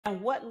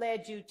And what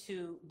led you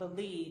to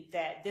believe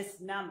that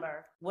this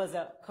number was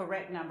a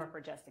correct number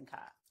for Justin Cobb?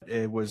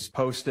 It was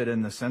posted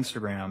in this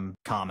Instagram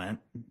comment,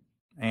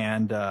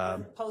 and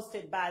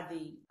posted by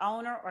the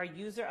owner or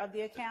user of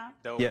the account?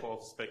 That was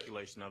false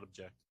speculation. I'd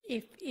object.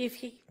 If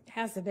he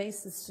has a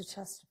basis to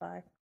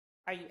testify.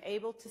 Are you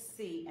able to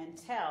see and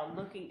tell,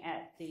 looking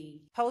at the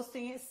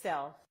posting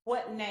itself,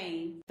 what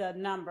name the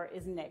number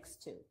is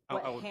next to?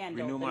 What I would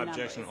handle renew the my number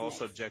objection. is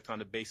Also next? object on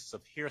the basis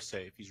of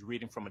hearsay if he's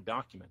reading from a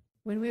document.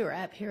 When we were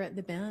up here at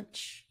the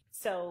bench.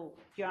 So,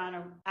 Your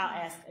Honor, I'll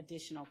ask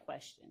additional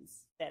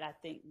questions that I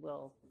think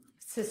will...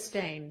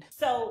 Sustained.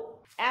 So,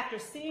 after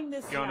seeing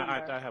this Your Honor,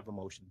 number... I have a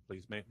motion,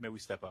 please. May we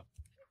step up?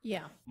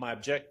 Yeah.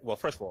 Well,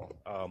 first of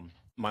all,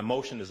 my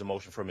motion is a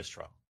motion for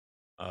mistrial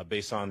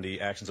based on the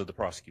actions of the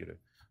prosecutor.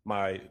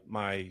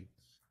 My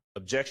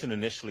objection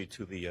initially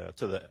to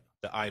the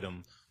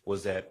item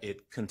was that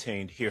it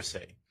contained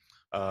hearsay.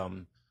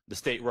 The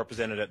state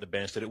represented at the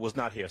bench that it was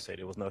not hearsay.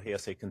 There was no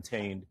hearsay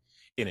contained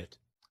in it.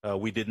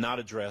 We did not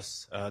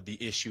address the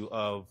issue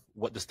of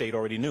what the state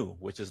already knew,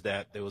 which is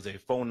that there was a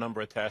phone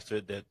number attached to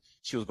it that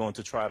she was going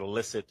to try to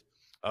elicit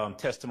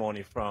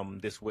testimony from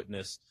this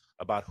witness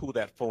about who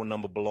that phone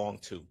number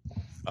belonged to.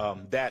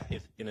 That,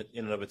 in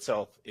and of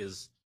itself,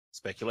 is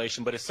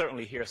speculation, but it's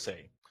certainly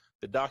hearsay.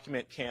 The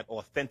document can't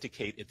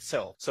authenticate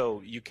itself.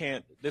 So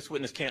this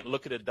witness can't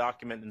look at a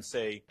document and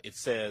say, it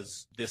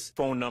says this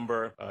phone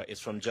number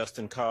is from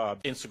Justin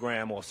Cobb,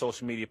 Instagram or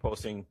social media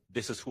posting,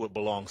 this is who it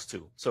belongs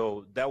to.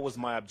 So that was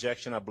my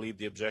objection. I believe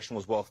the objection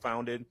was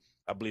well-founded.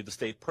 I believe the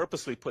state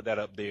purposely put that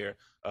up there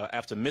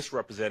after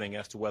misrepresenting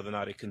as to whether or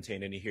not it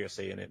contained any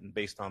hearsay in it. And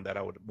based on that,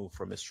 I would move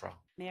for a mistrial.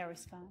 May I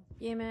respond?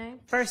 You may.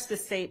 First, the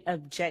state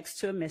objects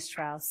to a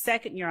mistrial.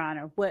 Second, Your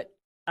Honor, what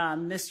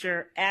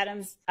Mr.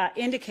 Adams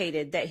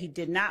indicated that he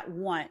did not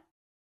want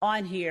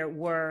on here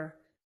were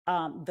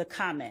the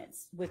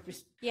comments.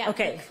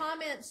 Okay. The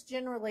comments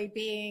generally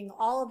being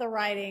all of the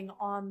writing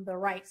on the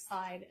right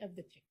side of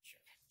the picture.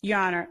 Your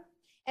Honor.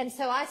 And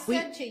so I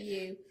said to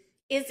you,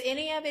 is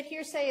any of it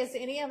hearsay? Is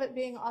any of it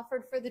being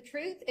offered for the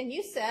truth? And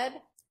you said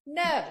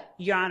no.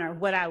 Your Honor,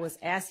 what I was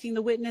asking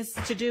the witness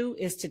to do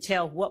is to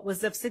tell what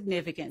was of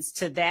significance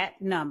to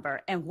that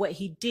number and what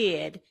he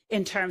did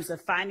in terms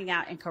of finding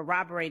out and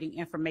corroborating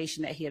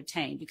information that he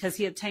obtained, because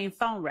he obtained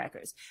phone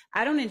records.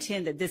 I don't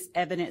intend that this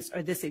evidence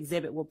or this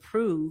exhibit will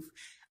prove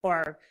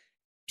or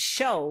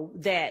show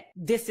that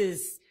this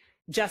is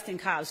Justin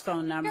Cobb's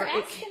phone number.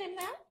 You're asking him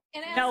that?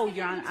 And no, asking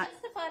Your him Honor. to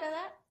testify to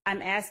that?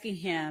 I'm asking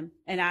him,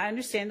 and I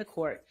understand the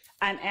court,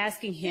 I'm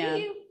asking him.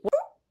 Do you?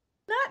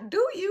 Not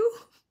do you?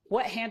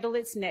 What handle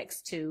it's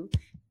next to,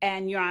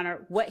 and Your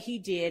Honor, what he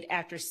did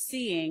after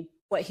seeing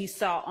what he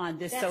saw on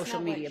this social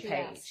media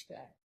page.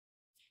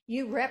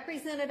 You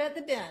represented at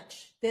the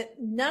bench that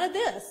none of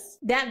this,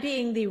 that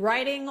being the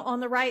writing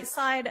on the right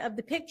side of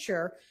the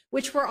picture,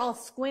 which we're all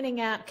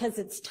squinting at because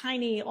it's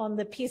tiny on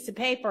the piece of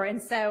paper.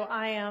 And so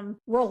I am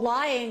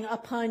relying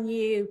upon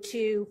you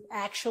to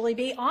actually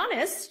be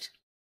honest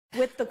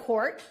with the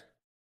court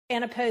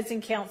and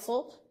opposing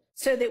counsel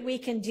so that we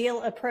can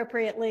deal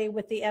appropriately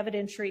with the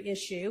evidentiary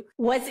issue.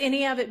 Was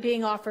any of it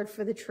being offered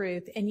for the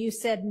truth? And you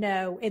said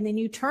no. And then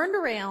you turned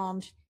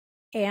around,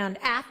 and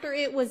after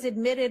it was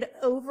admitted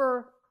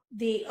over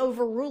the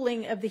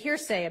overruling of the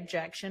hearsay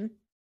objection,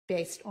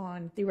 based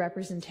on the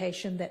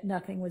representation that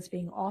nothing was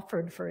being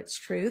offered for its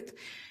truth,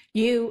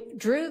 you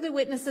drew the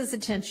witness's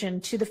attention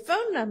to the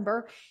phone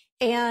number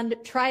and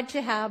tried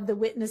to have the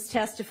witness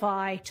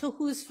testify to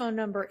whose phone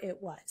number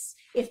it was.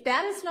 If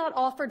that is not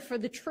offered for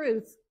the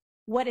truth,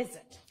 what is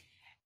it?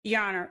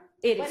 Your Honor,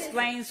 it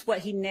explains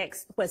what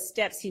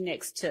steps he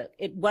next took.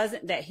 It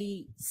wasn't that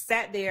he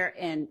sat there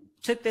and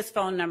took this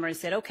phone number and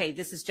said, okay,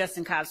 this is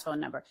Justin Cobb's phone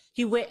number.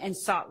 He went and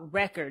sought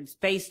records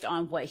based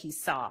on what he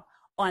saw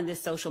on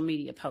this social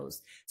media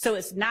post. So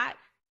it's not,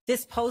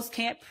 this post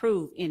can't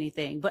prove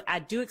anything, but I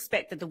do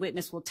expect that the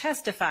witness will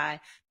testify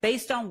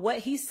based on what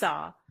he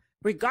saw,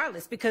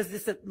 regardless, because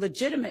it's a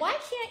legitimate. Why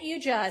can't you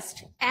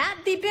just, at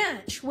the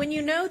bench, when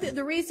you know that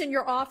the reason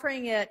you're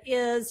offering it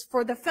is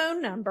for the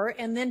phone number,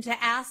 and then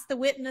to ask the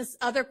witness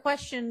other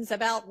questions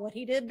about what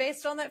he did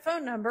based on that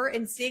phone number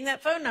and seeing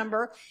that phone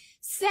number,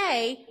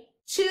 say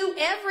to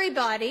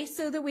everybody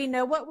so that we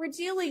know what we're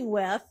dealing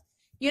with,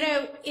 you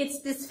know,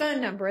 it's this phone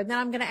number, and then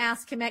I'm going to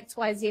ask him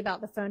XYZ about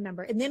the phone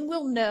number, and then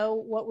we'll know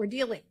what we're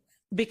dealing with.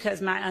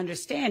 Because my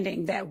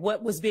understanding that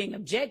what was being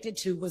objected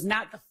to was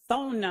not the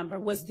phone number,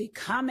 was the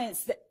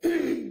comments that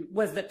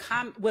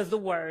was the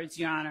words,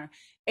 Your Honor.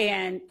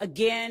 And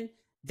again,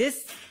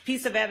 this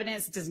piece of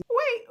evidence does.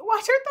 Wait,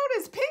 watch her throw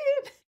this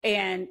pen.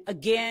 And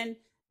again,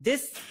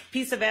 this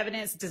piece of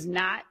evidence does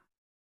not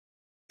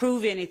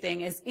prove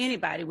anything, as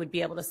anybody would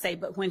be able to say.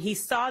 But when he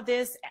saw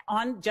this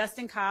on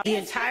Justin Cobb, the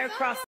entire cross.